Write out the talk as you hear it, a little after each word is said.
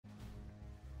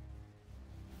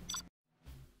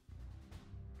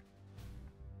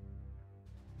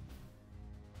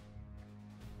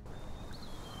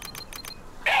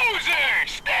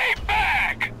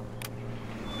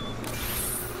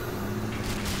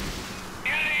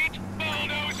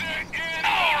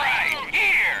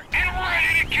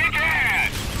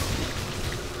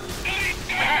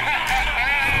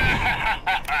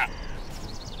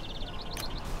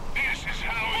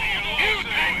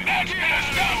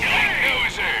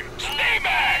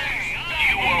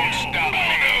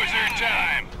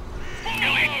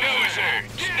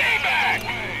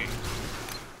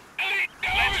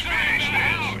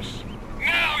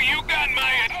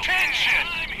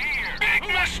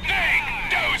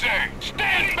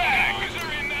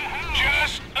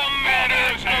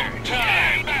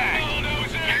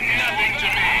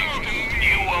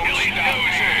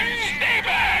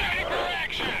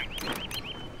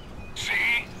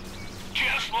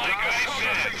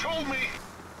told me.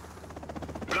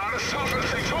 Not as tough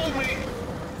as they told me.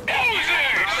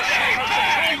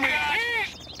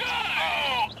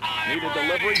 Need a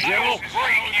delivery, General?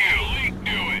 Break you!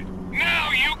 Do it! Now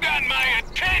you got my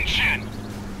attention!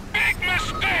 Big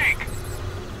mistake!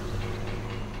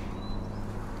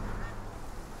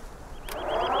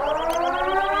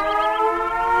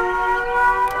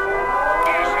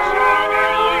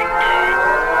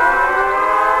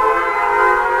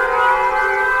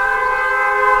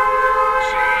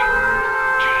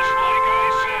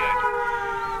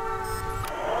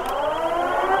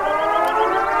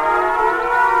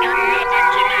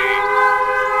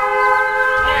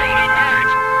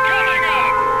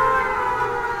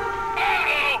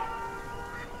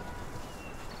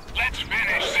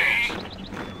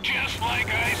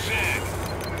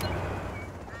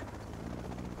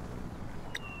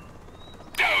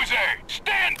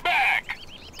 Stand back!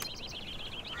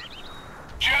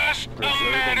 Just a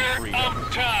matter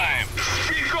of time.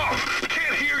 Speak up!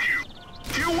 Can't hear you.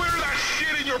 You wear that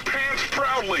shit in your pants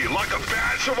proudly, like a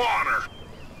badge of honor.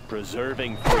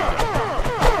 Preserving freedom.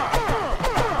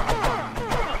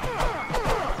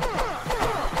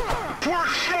 Work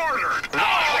smarter!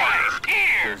 All right,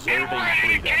 here! Preserving Get ready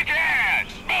freedom. to kick ass!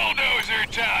 Bulldozer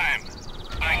time!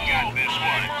 I got this one.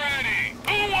 I'm ready.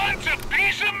 Who wants a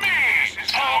piece of me? This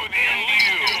is how the elite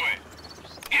do it.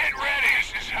 Get ready. This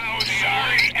is how the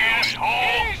sorry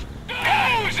asshole.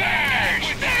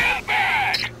 Dozer! Stand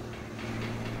back!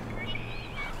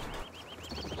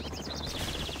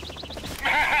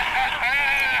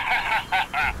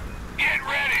 Get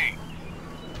ready.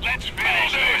 Let's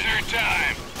finish Bulldozer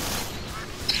time.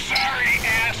 Sorry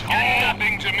asshole. You're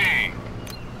nothing to me.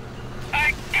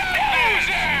 I got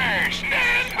Dozer!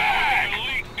 Stand back!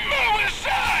 Move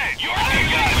aside! You're the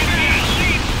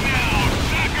elite now,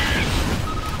 suckers!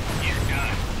 You're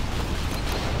done.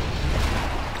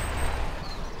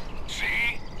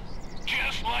 See?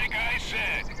 Just like I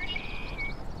said.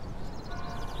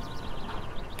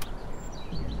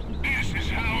 This is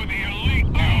how the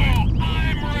elite do it.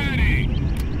 I'm ready.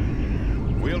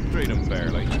 We'll treat them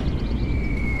fairly.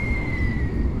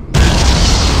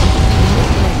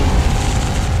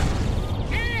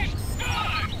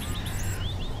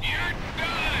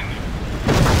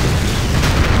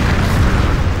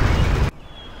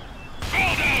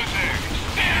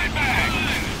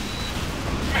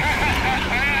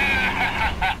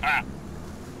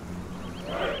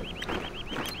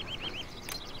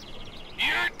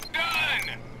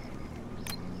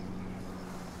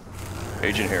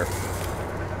 Agent here.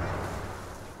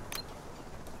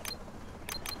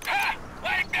 Ha!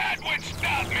 Like that would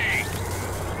stop me!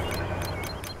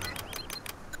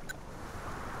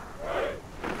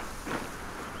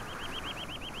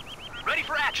 Ready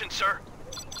for action, sir.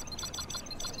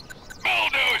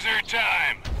 Bulldozer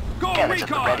time! Go Cannons at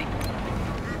the ready.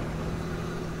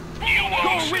 You won't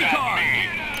Go stop recon! me!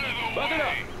 Get out of the Buck it way!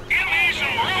 up! Give me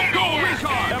some room Go to work!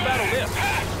 recon! How about a lift?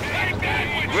 Like that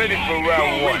would Ready stop for me. round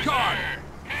Go one. recon!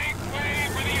 Make way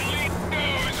for the elite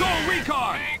dozer! Go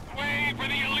recon! Make way for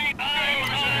the elite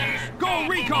dozers! Go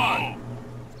recon!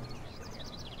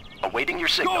 Awaiting your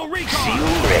signal. Go recon!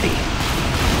 Seal ready.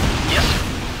 Yes, sir.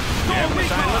 Go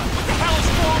recon! What the hell is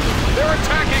wrong with you? They're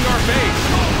attacking our base!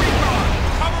 Go recon!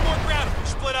 Cover more ground if we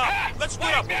split up. Let's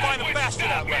split up. We'll Like find that them would faster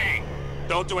stop that way. me.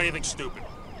 Don't do anything stupid.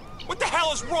 What the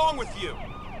hell is wrong with you?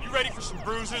 You ready for some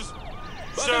bruises?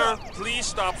 Sir, please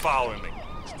stop following me.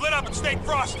 Split up and stay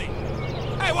frosty.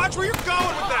 Hey, watch where you're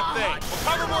going with that thing. We'll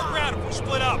cover more ground if we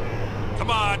split up.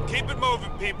 Come on, keep it moving,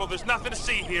 people. There's nothing to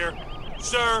see here.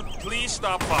 Sir, please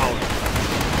stop following me.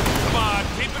 Come on,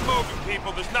 keep it moving,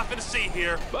 people. There's nothing to see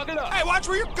here. Buck it up! Hey, watch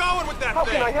where you're going with that thing. How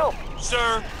can I help?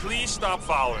 Sir, please stop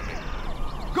following me.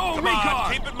 Go Come recon!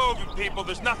 on, keep it moving, people.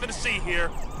 There's nothing to see here.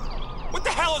 What the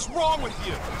hell is wrong with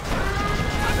you?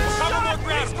 Cover more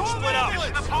ground if we split up.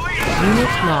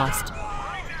 Unit lost.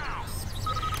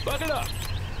 Buck it up!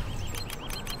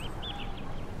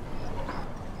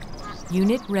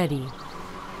 Unit ready.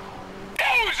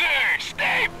 Dozer!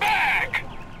 Stay back!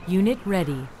 Unit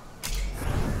ready.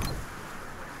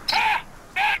 Ha!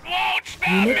 That won't stop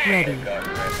Unit me! ready.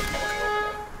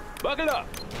 Buck it up!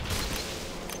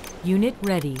 Unit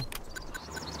ready.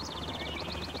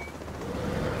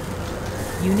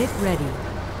 Unit ready.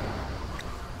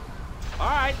 All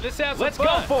right, let's have some fun. Let's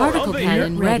go for Particle it.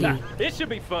 cannon ready. This should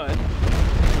be fun.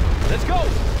 Let's go.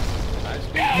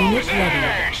 Unit ready.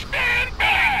 Dozer! Stand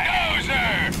back!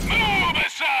 Dozer! Move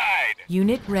aside!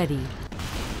 Unit ready.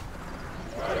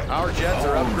 Our jets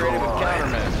are upgraded with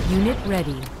countermeasures. Unit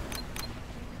ready.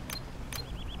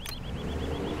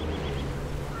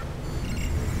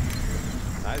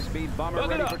 Nice High-speed bomber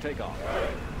ready for takeoff.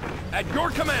 At your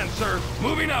command, sir.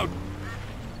 Moving out.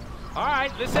 All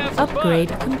right, let's have some Upgrade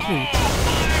fun. complete.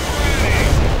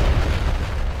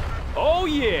 Oh,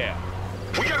 yeah.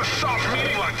 We got a soft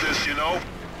meeting like this, you know.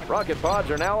 Rocket pods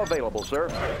are now available, sir.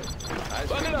 Buck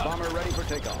High-speed it up. bomber ready for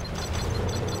takeoff.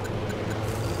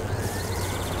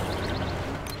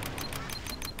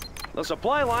 The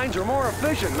supply lines are more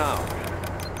efficient now.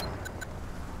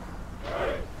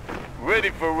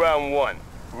 Ready for round one.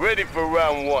 Ready for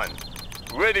round one.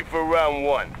 Ready for round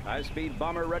one. High-speed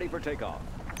bomber ready for takeoff.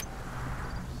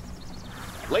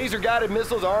 Laser-guided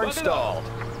missiles are Buck it installed.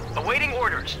 Awaiting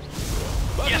orders.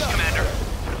 Buck Yes, it up. Commander.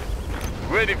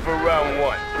 Ready for round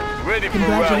one. Ready for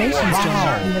round Congratulations, one.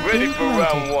 General. You have Ready been for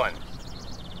round promoted. one.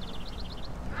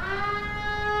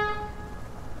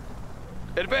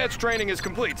 Advanced training is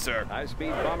complete, sir. High-speed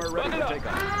bomber ready Buck it for up.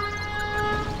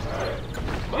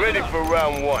 takeoff. Buck Ready it up. for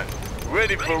round one.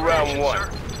 Ready for round one.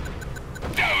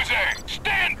 Dozer,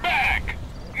 stand back!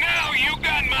 Now you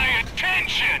got my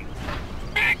attention!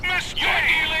 Big mistake! You're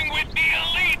dealing with the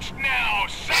elites now,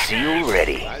 suckers! Seal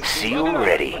ready. High-speed Seal bomber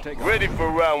ready. for takeoff. Ready for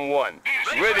round one.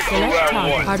 Ready for Select round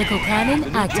target. one. Particle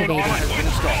cannon activated. has been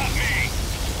installed.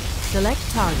 Select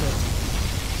target.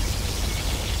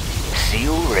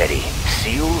 Seal ready.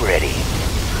 Seal ready.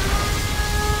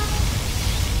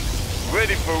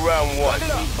 Ready for round one.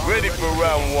 Ready for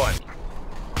round one.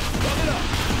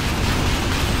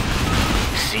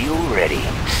 Seal ready.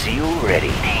 Seal ready.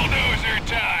 Bulldozer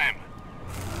time!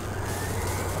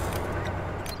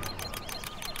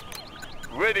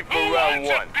 Ready for round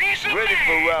one. Ready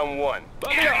for round one.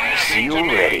 Seal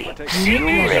ready. Seal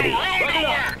ready.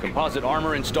 Composite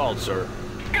armor installed, sir.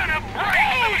 Gonna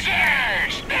break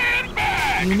losers! Stand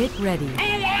back! Unit ready.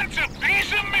 Who wants a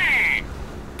piece of me?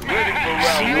 Ready for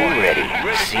Seal round one. ready.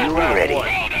 Ready for Seal round ready. one.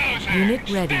 Bulldozers, Unit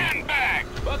ready. stand back!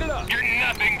 Buck it up. You're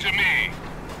nothing to me.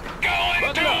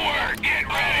 Going to work. Get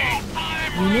ready.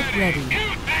 Unit ready.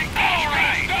 You think all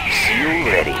right? Seal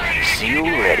ready. Seal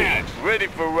ready. Ready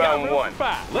for round room one. for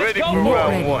five. Let's Ready go. for Unit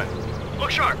round ready. one.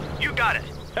 Look sharp. You got it.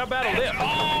 How about a lift?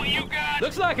 Oh, you got.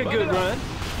 Looks like a good run.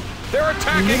 They're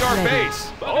attacking Unit our ready.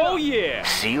 base. Oh, yeah.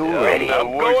 Seal ready.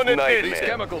 I'm going to These this.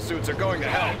 chemical suits are going to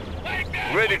hell.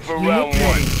 Ready for Unit round one.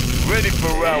 ready. Ready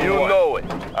for round one. You know it.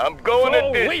 I'm going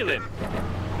Oh, to this. wheeling.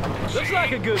 Looks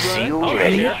like a good run. Seal Over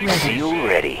ready. here. Seal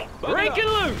ready. Breaking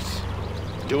loose.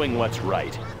 Doing what's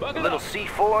right. Buck it Little up.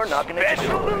 C4 knocking at the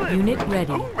door. Unit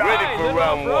ready. Ready Right, for little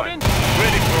round one. off-roading.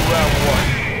 Ready for round one.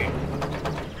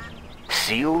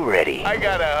 Seal ready. I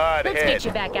got a hard Let's head. get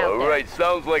you back out All there. right,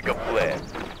 sounds like a plan.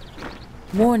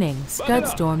 Warning. Scud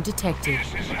storm detected.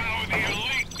 This is how the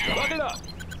elite do Buck it up.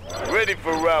 Ready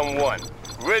for round one.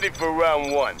 Ready for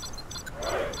round one.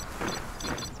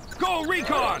 Go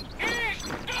recon! He's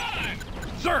done.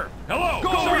 Sir, hello!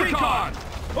 Go recon!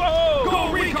 Whoa.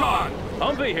 Go recon!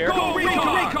 Humvee here. Go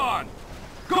recon!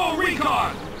 Go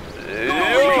recon! Go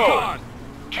Yo, recon!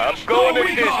 I'm going to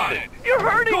recon! distance. You're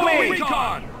hurting Go me.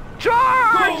 recon!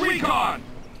 Charge! Go recon!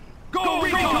 Go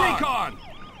recon!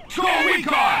 Go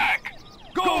recon!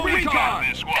 Go recon!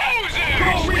 This one.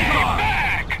 Go recon!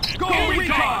 Back. Go You think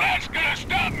recon! that's gonna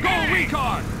stop me? Go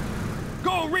recon!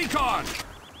 Go recon!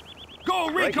 Go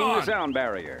Breaking the recon! sound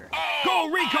barrier. Go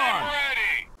recon! I'm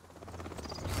ready.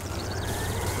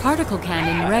 Particle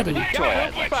cannon ready.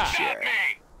 Got room for five. Stop me.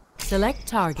 Select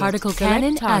target. Particle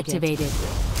cannon activated.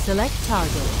 Select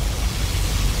target.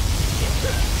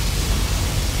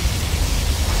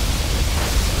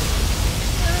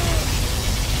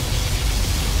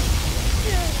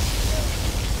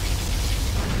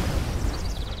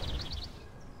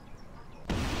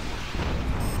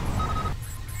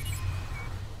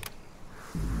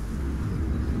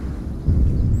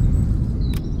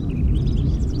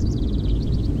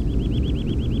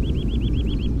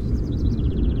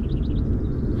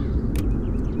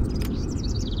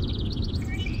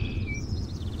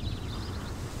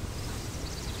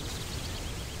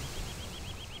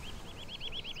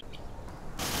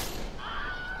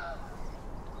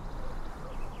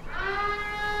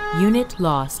 Unit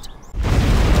lost.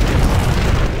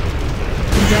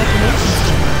 Congratulations,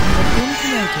 General. You have been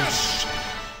promoted.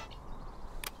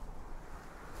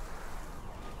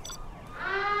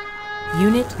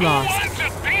 Unit lost. Wants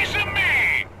a piece of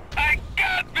me? I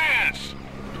got this.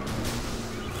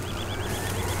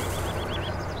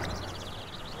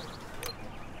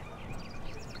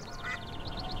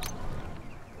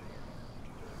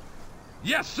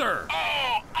 Yes, sir!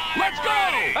 Oh, I'm Let's go!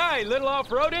 ready. Hey, little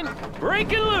off-roading.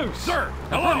 Breaking loose. Sir!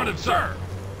 Affirmative, sir!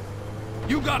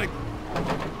 You got it!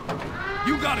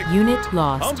 You got it! Unit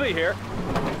lost. Humvee here.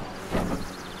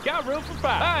 Got room for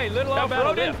five. Hey, little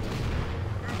off-roading.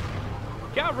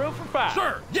 Got room for 5.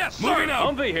 Sir, yes, sir. Moving up.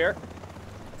 Humvee here.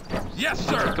 Yes,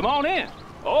 sir. Come on in.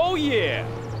 Oh, yeah.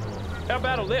 How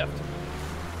about a lift?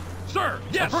 Sir,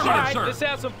 yes, All right, let's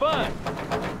have some fun.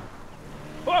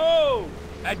 Whoa!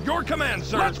 At your command,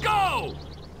 sir. Let's go!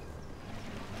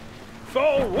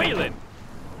 Full wheeling.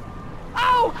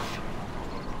 Ouch!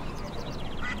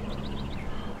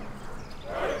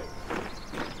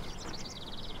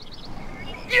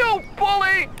 You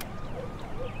bully!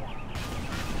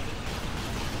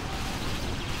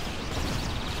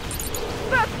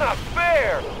 That's not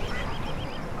fair!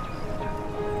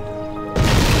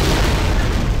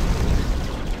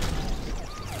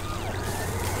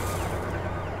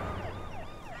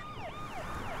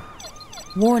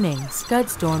 Warning, scud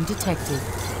storm detected.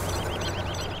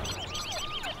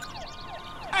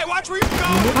 Hey, watch where you're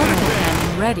going! Particle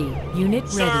cannon ready. Unit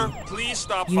Sir, ready. please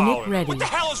stop Unit following me. ready. What the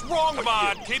hell is wrong with you? Come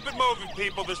on, keep it moving,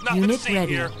 people. There's nothing Unit to see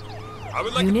ready. here. I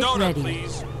would like Unit a donut, ready.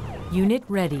 please. Unit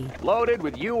ready. Loaded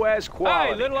with U.S. Hey,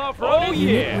 quality. little off-roading?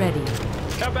 Unit yeah. ready.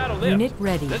 How about a lift? Unit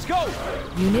ready. Let's go.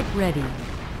 Unit ready.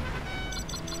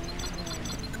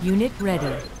 Unit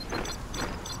ready.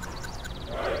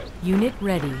 Unit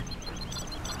ready.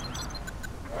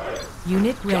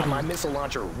 Unit Got my ready. missile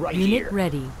launcher right Unit here.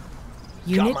 ready. Got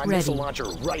Unit my missile ready. launcher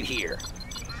right here.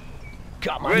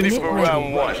 Got my Ready missile for launcher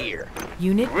round right one. here.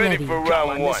 Unit ready. Got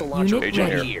my missile launcher Unit right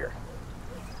ready. here.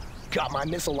 Got my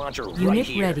missile launcher right Unit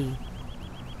here. ready.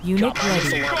 Unit Got my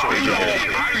missile ready. launcher I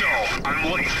right here. know.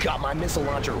 I'm late. Got my missile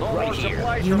launcher right here.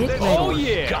 Unit ready. Oh,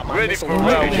 yeah. Got my Ready missile for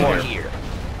launcher round right one. here.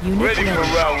 Unit ready.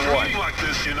 Round one. Like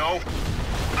this, you know.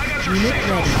 I got your Unit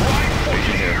signals ready. right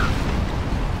here.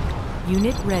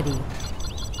 Unit ready.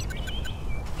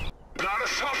 Not as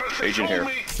tough as they Agent told here.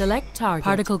 me. Select target.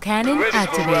 Particle cannon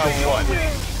activated. one.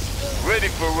 Ready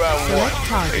for round Select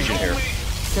target. Agent here.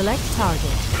 Select target.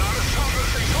 Not as tough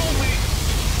as they told me.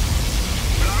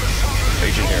 Not as tough as they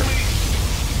Agent told here. me.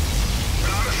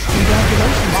 Not as tough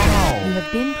Congratulations, sir. You have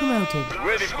been promoted.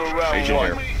 Ready for round Agent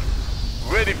one. here.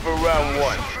 Ready for round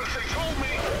one. Not as tough as they told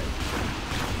me.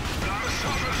 Not as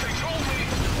tough as they told me.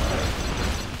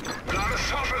 Not as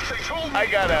tough as they told me. I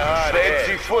got a hard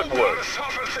fancy footwork. Not as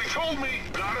tough as they told me.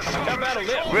 Not as tough How about a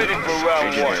lift? Ready for round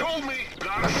Agent one. here.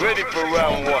 Ready for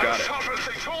round one. Got it.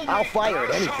 I'll fire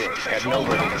at anything at no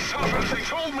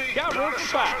limit. Got room for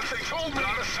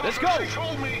 5. Let's go.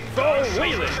 Full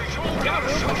wheeling. Got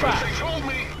room for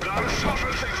 5.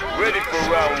 Ready for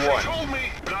round one.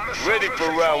 Ready for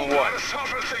round one.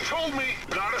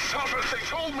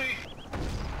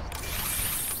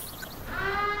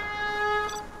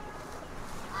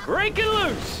 Breaking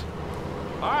loose.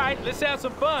 All right, let's have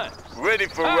some fun. Ready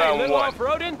for Hey, round little one.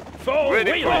 off-roading? Full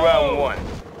Ready wheeling. for round one.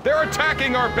 They're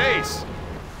attacking our base.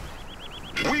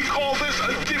 We call this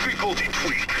a difficulty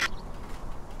tweak.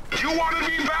 You wanted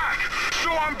me back,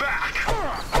 so I'm back.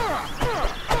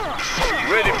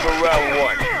 Ready for round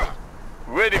one.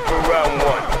 Ready for round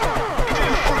one.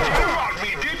 Didn't forget about me,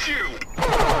 did you?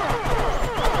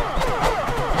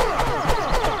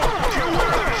 You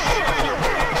wear that shit in your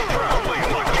pants proudly,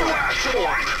 like you asked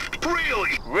for it.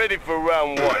 Really? Ready for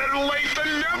round one. Better late than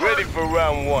never. Ready for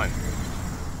round one.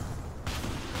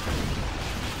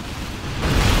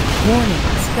 Warning,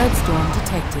 scud storm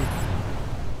detected.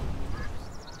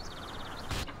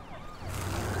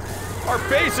 Our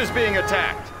base is being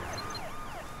attacked.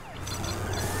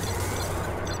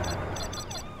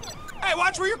 Hey,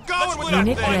 watch where you're going with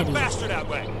Unit that thing. ready. Faster that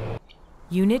way.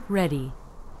 Unit ready.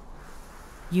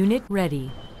 Unit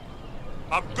ready.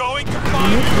 I'm going to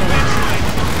find Unit you ready.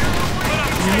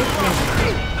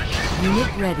 eventually.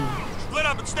 Unit ready. Split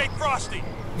up and stay frosty.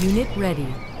 Unit ready.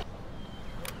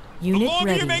 The Unit longer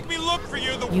ready. you make me look for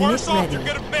you, the Unit worse off ready. you're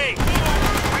gonna be.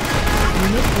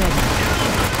 Unit ready.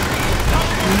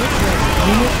 Unit ready.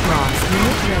 Unit lost.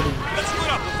 Unit ready. Let's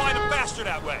split up. We'll find them faster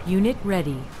that way. Unit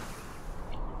ready.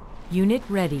 Unit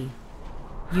ready.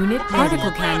 Unit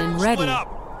particle cannon Split ready. up.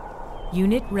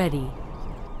 Unit ready.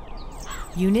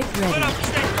 Unit Split ready. up and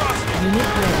stay frosty. Unit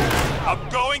ready. I'm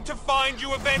going to find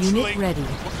you eventually. Unit ready.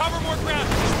 We'll cover more ground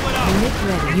if we split up. Unit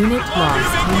ready. Unit The longer you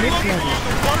lost. make me Unit look for ready. you,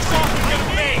 the worse off you're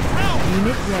gonna be.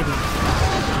 Unit ready.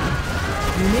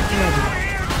 Unit ready.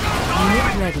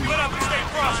 Unit ready. Split up and stay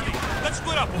frosty. Let's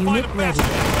split up. We'll Unit find them ready.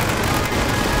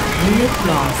 faster. Unit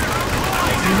lost.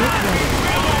 Unit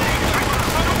ready.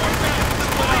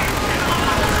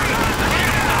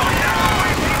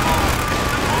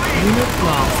 Unit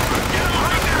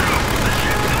lost.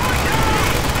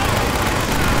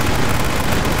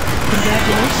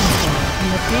 Congratulations, sir. You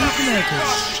have been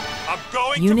promoted. I'm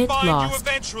going Unit to find lost. you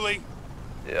eventually.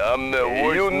 I'm the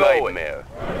worst nightmare.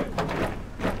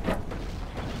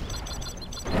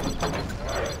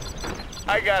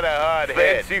 I got a hard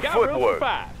head. Fancy Got room for footwork.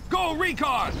 5. Go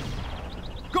recon!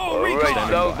 Go All recon! right,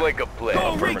 sounds like a plan.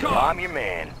 Go recon! I'm your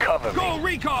man. Cover me. Go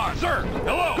recon! Sir,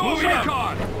 hello. Go Moving up.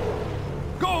 recon!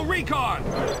 Go recon!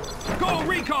 Go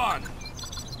recon!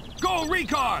 Go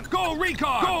recon! Go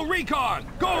recon! Go recon!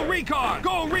 Go recon!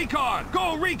 Go recon!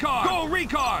 Go recon! Go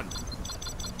recon!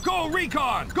 Go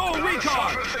recon! Go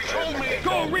recon!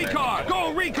 Go recon!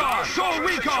 Go recon! Go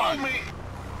recon!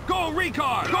 Go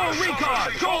recon! Go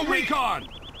recon! Go recon!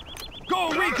 Go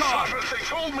recon!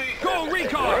 Go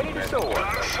recon! Ready to soar.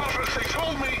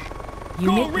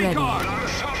 Unit ready.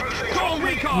 Go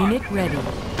recon! Unit ready.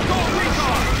 Go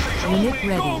recon! Unit Go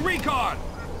ready. recon!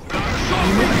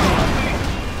 Unit ready.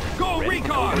 Go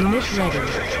recon! Unit ready.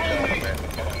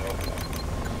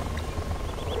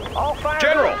 All fired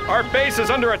General, up. our base is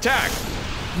under attack.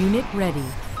 Unit ready.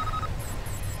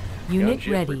 Unit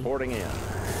Gunship ready. reporting in.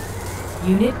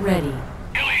 Unit ready.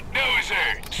 Elite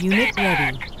Dozer, stay Unit back.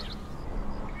 ready.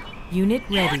 Unit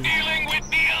You're ready. dealing with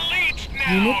the elites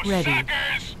now, Unit ready.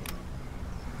 suckers.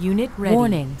 Unit ready.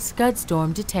 Warning. Scud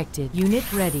storm detected. Unit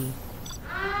ready.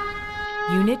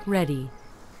 Unit ready.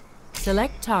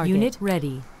 Select target. Unit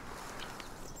ready.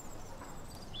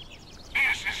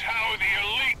 This is how the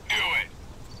elite do it.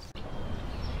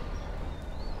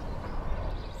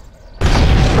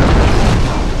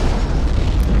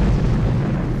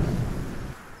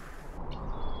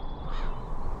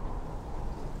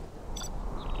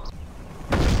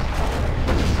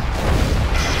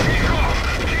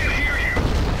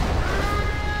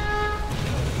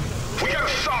 We gotta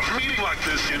stop meeting like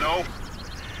this, you know?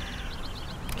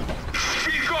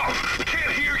 Speak up!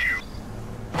 Can't hear you!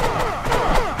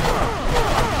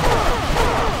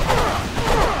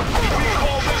 We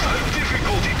call this a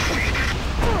difficulty tweak.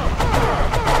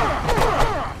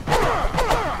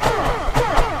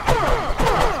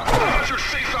 I got your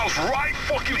safe house right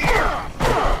fucking here!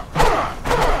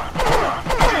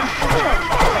 Didn't forget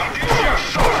about me, did you?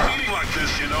 Stop meeting like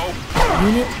this, you know?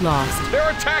 Unit lost. They're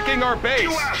attacking our base.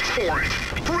 You asked for it!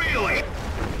 Really?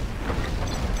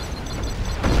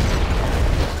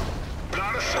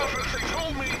 Not as tough as they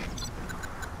told me.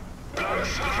 Not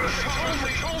as tough as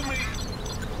they told me.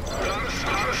 Not as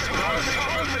tough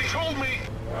as they told me.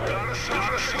 Not as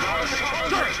tough as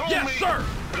they told me. Yes, sir!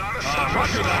 Not as tough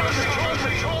as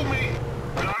they told me.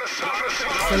 Not as tough as they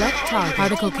told me. Select target.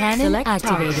 Particle cannon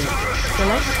activated.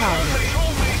 Select target.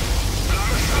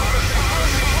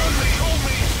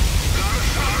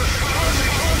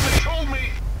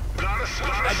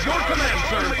 At your command,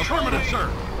 sir. Affirmative, sir.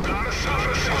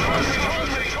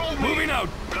 Moving out.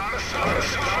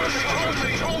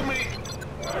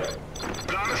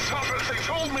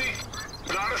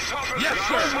 Yes,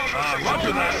 sir.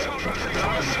 Roger that.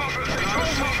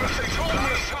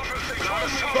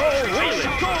 Go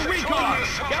wheeling. Go recon.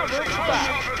 Got room for 5.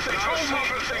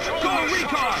 Go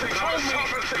recon.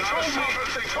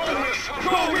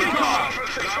 Go recon.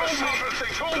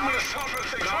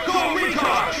 Go recon. Go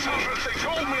recon.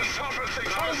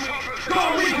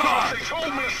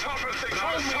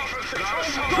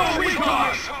 Go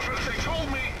recon.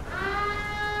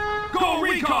 Go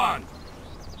recon.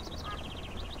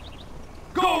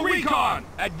 Go recon.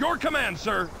 At your command,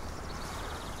 sir.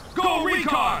 Go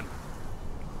recon.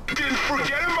 Didn't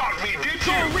forget about me, did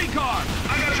Go you? recon.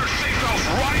 I got your safe house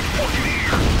right fucking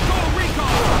here. Go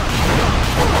recon.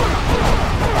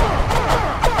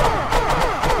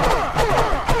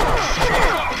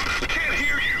 Speak up! Can't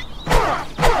hear you.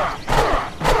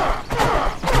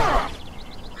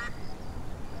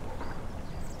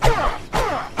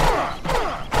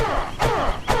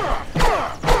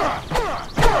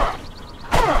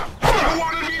 You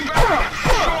wanted me back,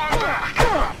 so I'm back.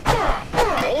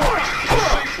 All right, the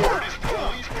safe word is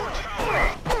police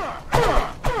brutality.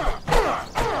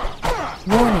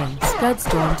 Warning. Scud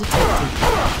storm detected.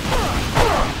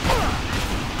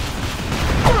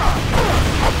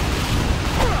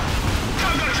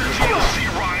 I got your DLC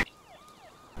right.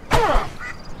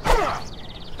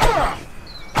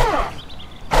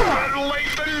 Better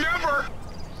late than never.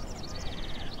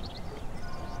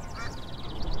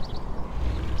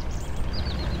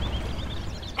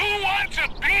 Who wants a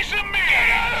piece of me? Get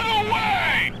out of the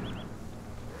way!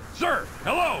 Sir.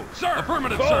 Hello. Sir.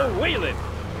 Affirmative, Go sir. wheeling.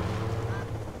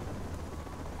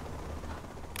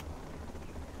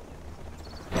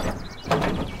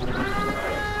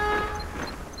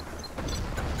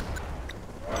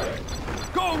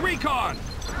 Go recon.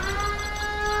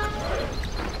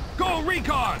 Go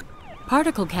recon.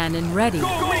 Particle cannon ready.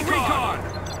 Go recon.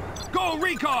 Go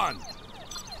recon.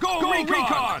 Go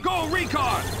recon. Go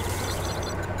recon.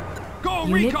 Go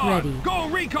Unit recon! ready. Go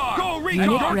recon! Go recon!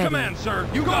 Unit Your ready. command, sir.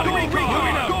 You got to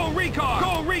recon! Go recon!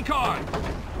 Go recon!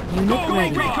 Unit Go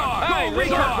ready. recon! Hey, Go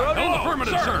Lizard, recon! Rodin.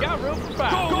 Affirmative, sir. Got room for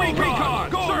 5. Go recon!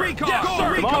 Go recon! Yes, Go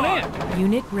sir. recon! Come on in.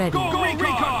 Unit ready. Go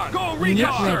recon! Go Unit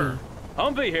recon! ready.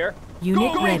 Humvee here.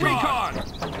 Unit Go ready. recon!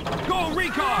 Go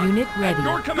recon! Unit ready.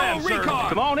 Your command, sir.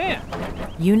 Come on in.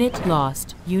 Unit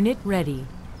lost. Unit ready.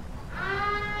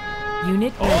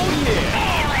 Unit ready. Oh,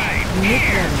 yeah. Unit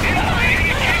ready.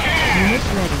 Unit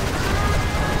ready.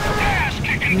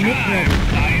 Unit ready.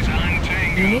 Eyes on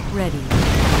tango. Unit ready.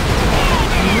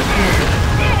 Unit ready.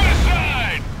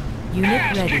 Suicide! Unit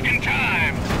Ass ready. kicking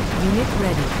time. Unit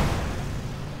ready.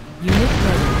 Unit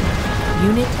ready.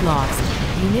 Unit lost.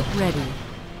 Unit ready.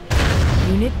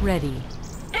 Unit ready.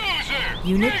 Loser!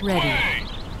 Unit Make ready. way.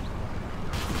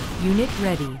 Unit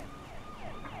ready.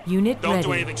 Unit Don't do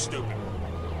ready. anything stupid.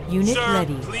 Unit Sir,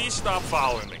 ready. please stop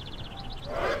following me.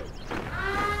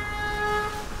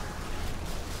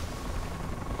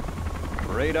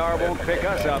 Radar won't pick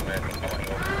us up.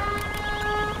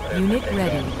 Unit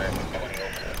ready.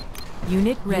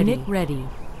 Unit ready. Unit ready.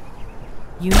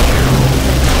 Unit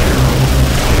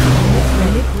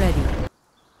ready.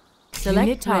 Select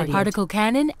Unit target. ready. Particle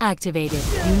cannon activated.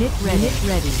 Unit ready. Unit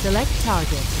ready. Select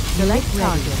target. Select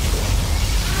target.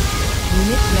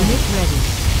 Unit ready.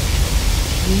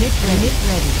 Unit ready.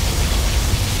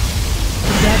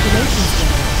 Congratulations,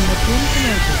 General. You have been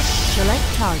promoted. Select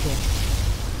target.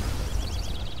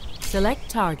 Select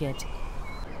target.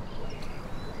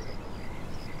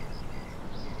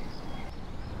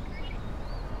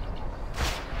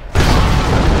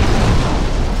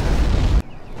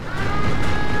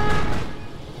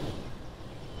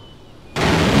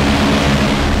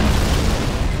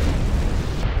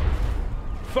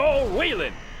 Full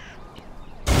wheeling.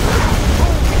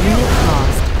 Unit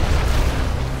lost.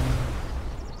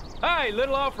 Hey,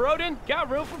 little off-roading. Got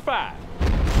room for 5.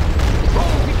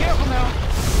 Roll, be careful now.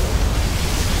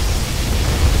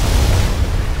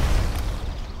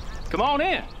 Come on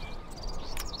in.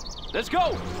 Let's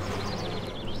go.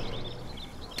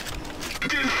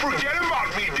 Didn't forget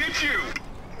about me, did you?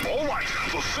 All right,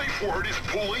 the safe word is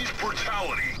police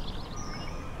brutality.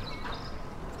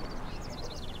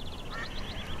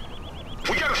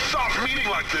 We gotta stop meeting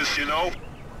like this, you know?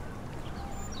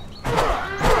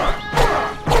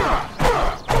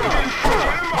 Didn't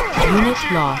forget about me, Unit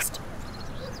did you? lost.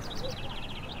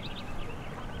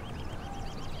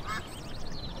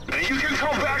 And you can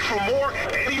come back for more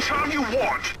anytime you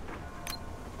want.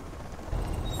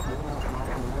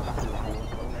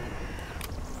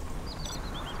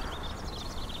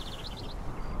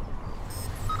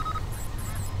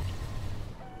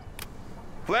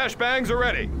 Flashbangs are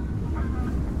ready.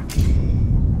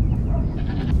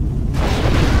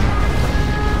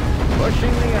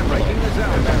 Pushing the and breaking the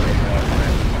zone barrier.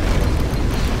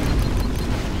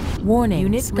 Warning.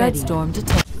 Unit Scud storm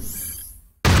detected.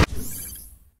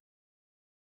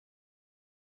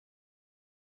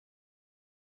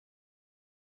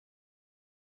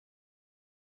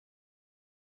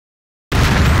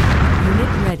 Unit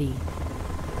ready.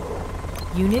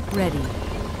 Unit ready.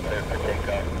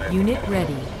 Unit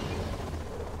ready.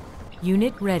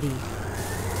 Unit ready.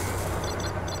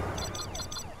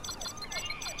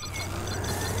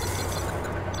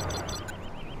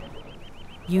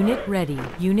 Unit ready.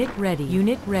 Unit ready. Unit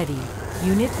ready.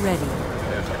 Unit ready.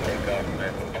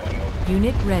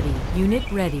 Unit ready.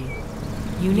 Unit ready.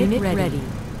 Unit ready.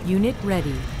 Unit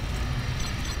ready.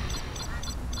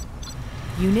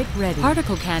 Unit ready.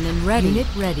 Particle cannon ready. Unit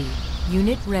ready.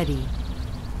 Unit ready.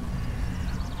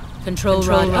 Control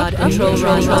rod upgrade. Control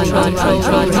rod upgrade. Control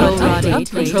rod upgrade.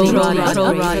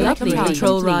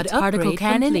 Control rod upgrade. Particle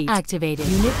cannon activated.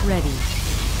 Unit ready.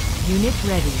 Unit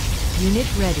ready. Unit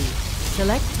ready.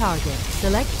 Select target.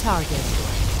 Select target.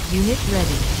 Unit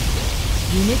ready.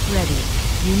 Unit ready.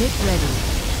 Unit ready.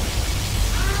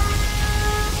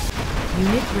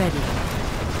 Unit ready.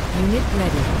 Unit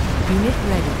ready. Unit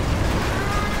ready.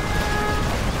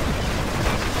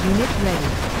 Unit ready.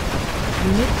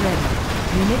 Unit ready.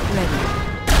 Unit ready.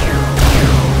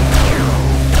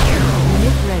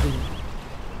 Unit ready.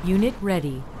 Unit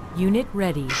ready. Unit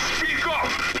ready. Speak up!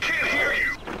 Can't hear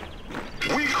you!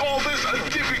 We call this a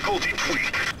difficulty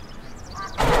tweak.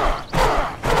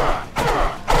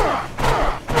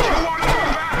 You want to go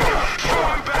back? So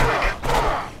I'm back.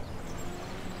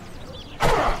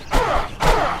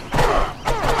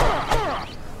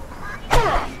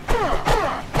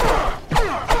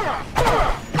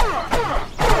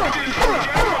 Didn't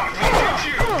forget about me, did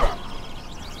you?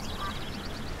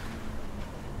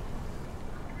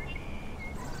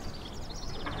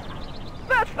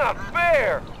 That's not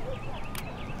fair!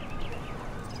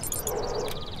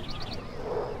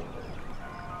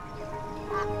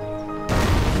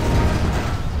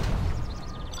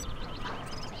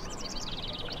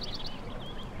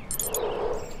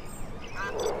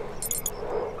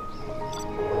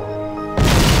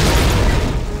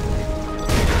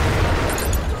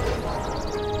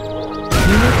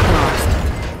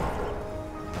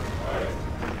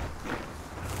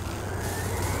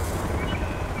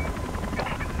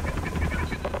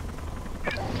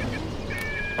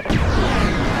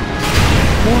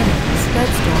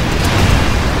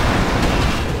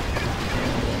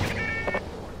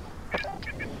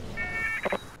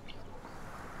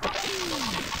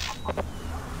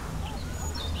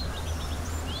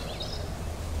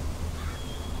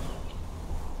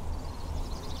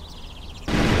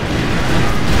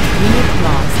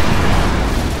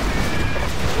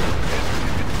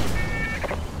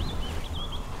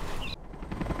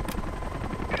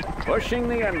 Pushing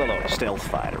the envelope. Stealth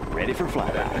fighter, ready for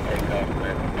flyby.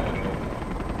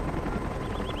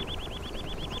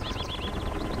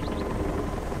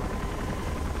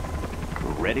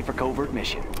 Ready for covert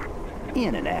mission.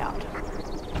 In and out.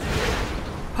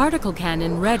 Particle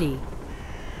cannon ready.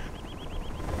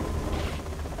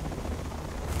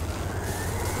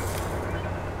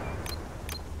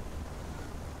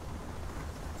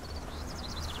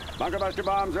 Bunker buster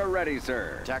bombs are ready,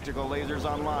 sir. Tactical lasers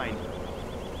online.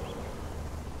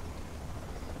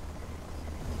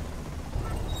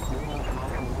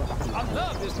 I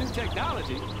love this new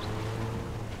technology.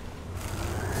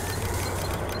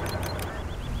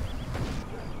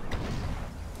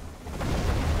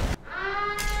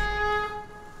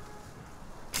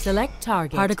 Select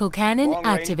target. Particle cannon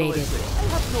activated.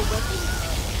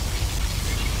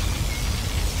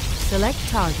 Select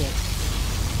target.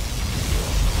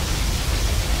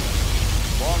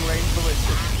 Long-range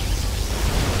ballistics.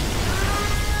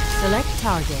 Select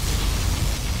target.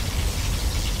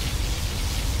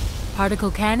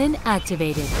 Particle cannon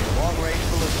activated. Long-range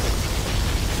ballistics.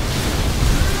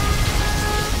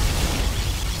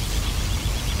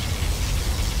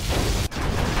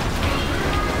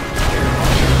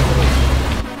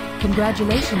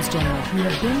 Congratulations, General. You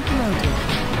have been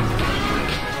promoted.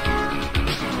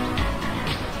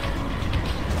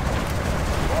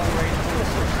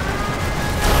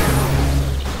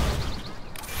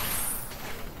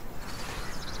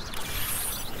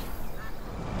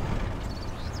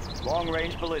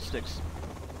 Long-range ballistics.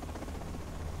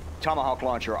 Tomahawk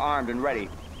launcher armed and ready.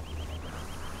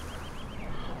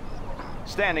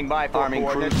 Standing by for arming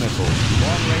cruise missiles.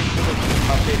 Long-range ballistics.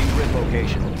 Updating grid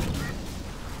location.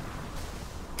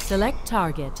 Select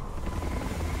target.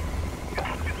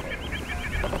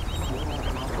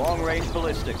 Long-range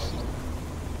ballistics.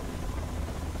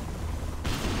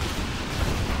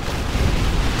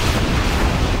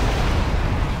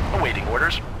 Awaiting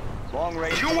orders.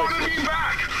 Long-range You ballistics. wanted me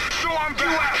back, so I'm back. You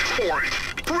asked for it.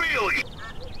 Really?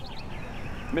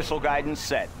 Missile guidance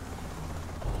set.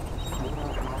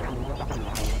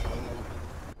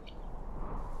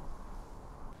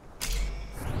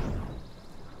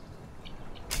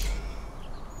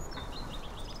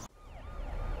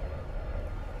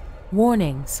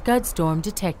 Warning, Scud storm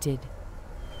detected.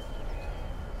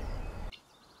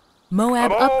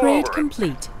 Moab I'm all upgrade over it.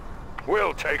 complete.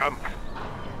 We'll take them.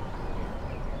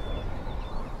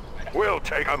 We'll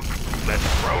take them. Let's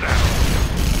throw down.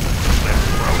 Let's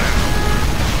throw down.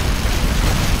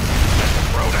 Let's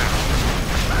throw down.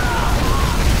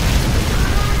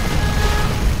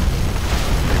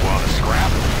 You want to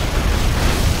scrap?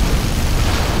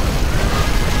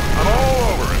 I'm all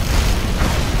over it.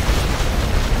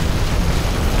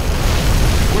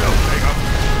 We'll take them.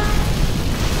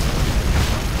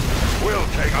 We'll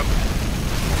take them.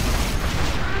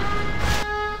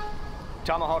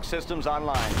 Tomahawk systems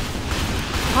online.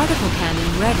 Particle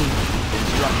cannon ready.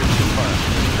 Instructions confirmed.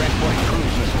 Transporting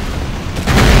cruise missile.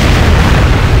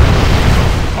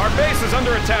 Our base is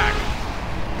under attack.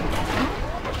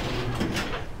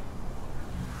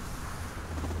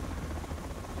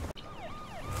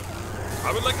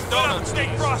 I would like a donut. Stay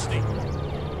frosty.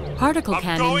 Particle I'm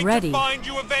cannon going ready. to find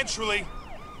you eventually.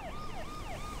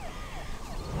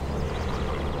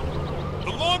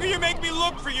 The longer you make me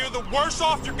look for you, the worse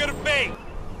off you're gonna be.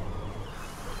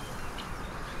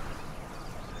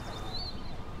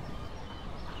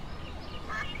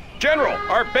 General,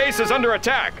 our base is under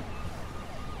attack.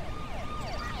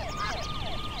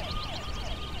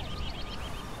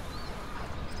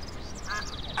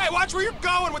 Hey, watch where you're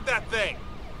going with that thing.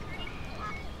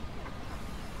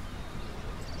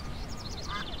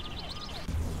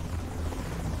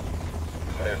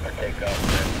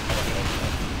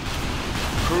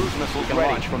 Cruise missile can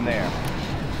launch from there.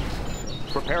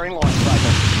 Preparing launch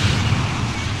cycle.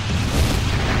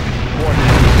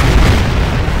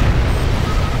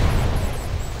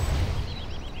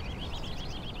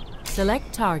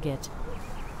 Select target.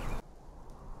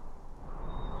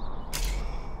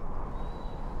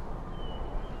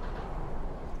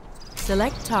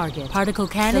 Select target. Particle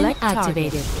cannon Select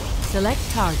activated. Select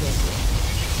target.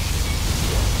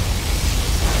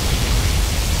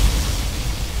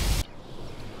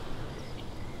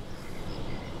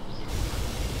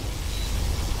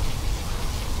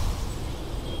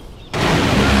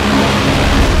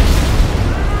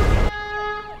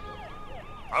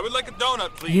 I would like a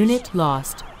donut, please. Unit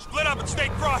lost. Split up and stay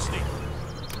frosty.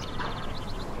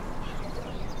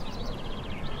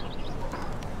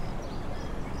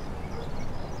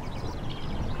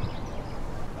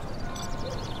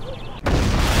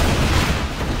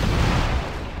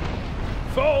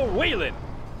 Full wheeling.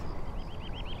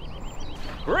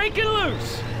 Breaking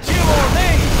loose! Chill on me!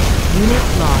 Unit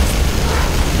lost.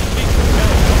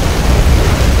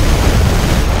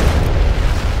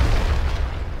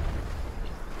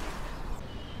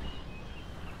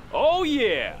 Oh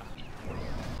yeah!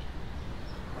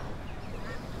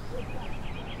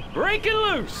 Breaking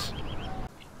loose!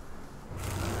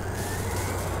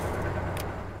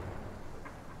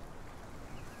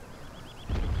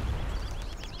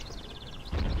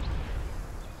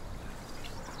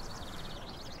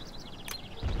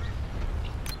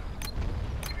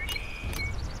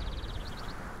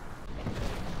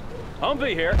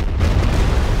 Humvee here.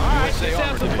 Alright, let's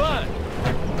have some fun.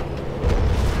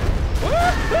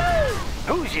 Woo-hoo!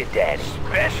 Who's your dad's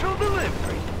special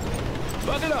delivery?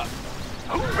 Buck it up.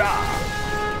 Hoorah!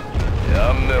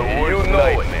 I'm the worst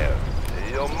nightmare.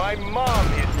 Yo, my mom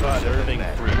is serving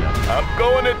freedom. I'm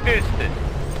going a distance.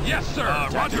 Yes, sir.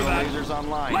 Roger that. Lasers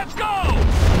online. Let's go!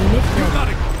 Unit You got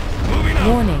ready. it. Moving up.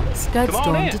 Warning, scud Come on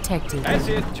storm in. detected. That's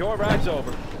it. Joyride's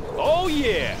over. Oh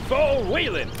yeah, four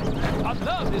wheeling. I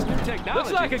love this new technology.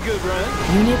 Looks like a good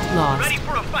run. Unit lost. Ready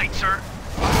for a fight, sir.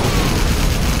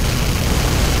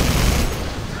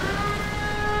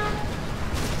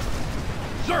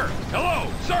 Sir,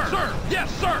 hello, sir. Sir, yes,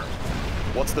 sir.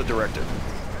 What's the directive?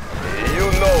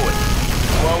 You know it.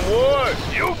 One word.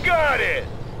 You got it.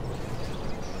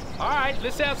 All right,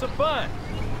 let's have some fun.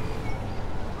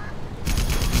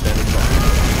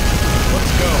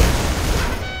 Let's go.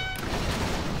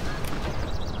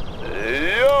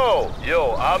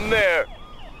 Yo, I'm there.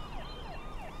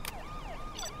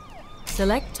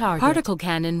 Select target. Particle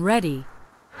cannon ready.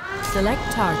 Select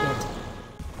target.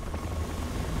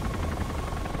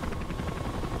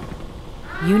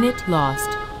 Unit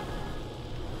lost.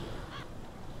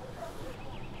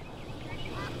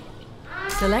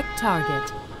 Select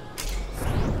target.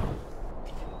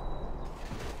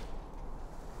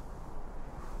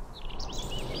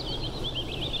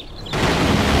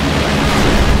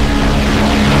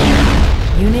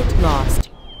 Unit lost.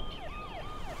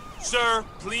 Sir,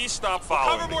 please stop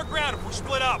following. Cover more ground if we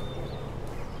split up.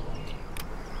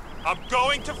 I'm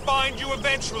going to find you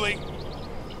eventually.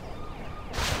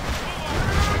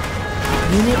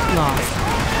 Unit lost.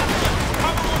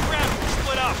 Cover more ground if we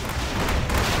split up.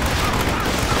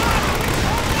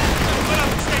 Split up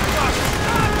and stay crushed.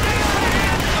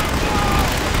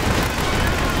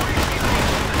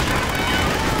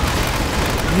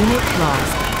 Unit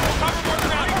lost. Cover more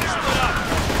ground if we split up.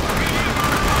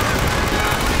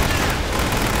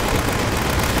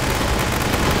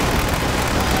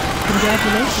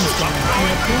 Congratulations, General. You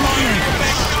have been promoted.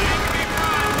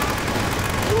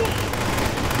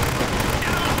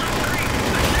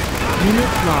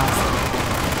 Unit lost.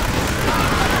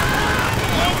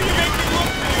 Whatever you make me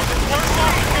look for, the worse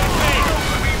off it's gonna be.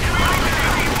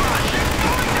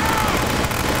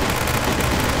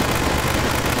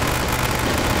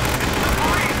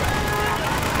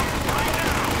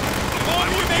 The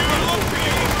longer you make me look for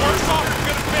you, the worse off it's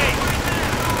gonna be.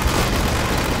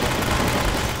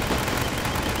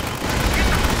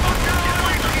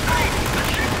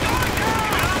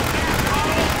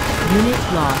 Unit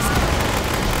lost.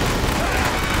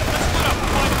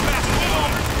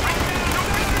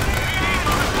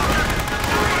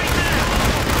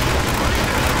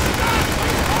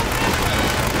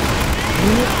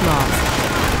 Unit lost.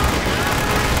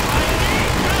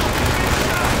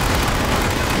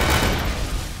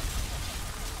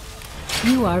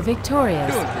 You are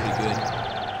victorious. Doing pretty good.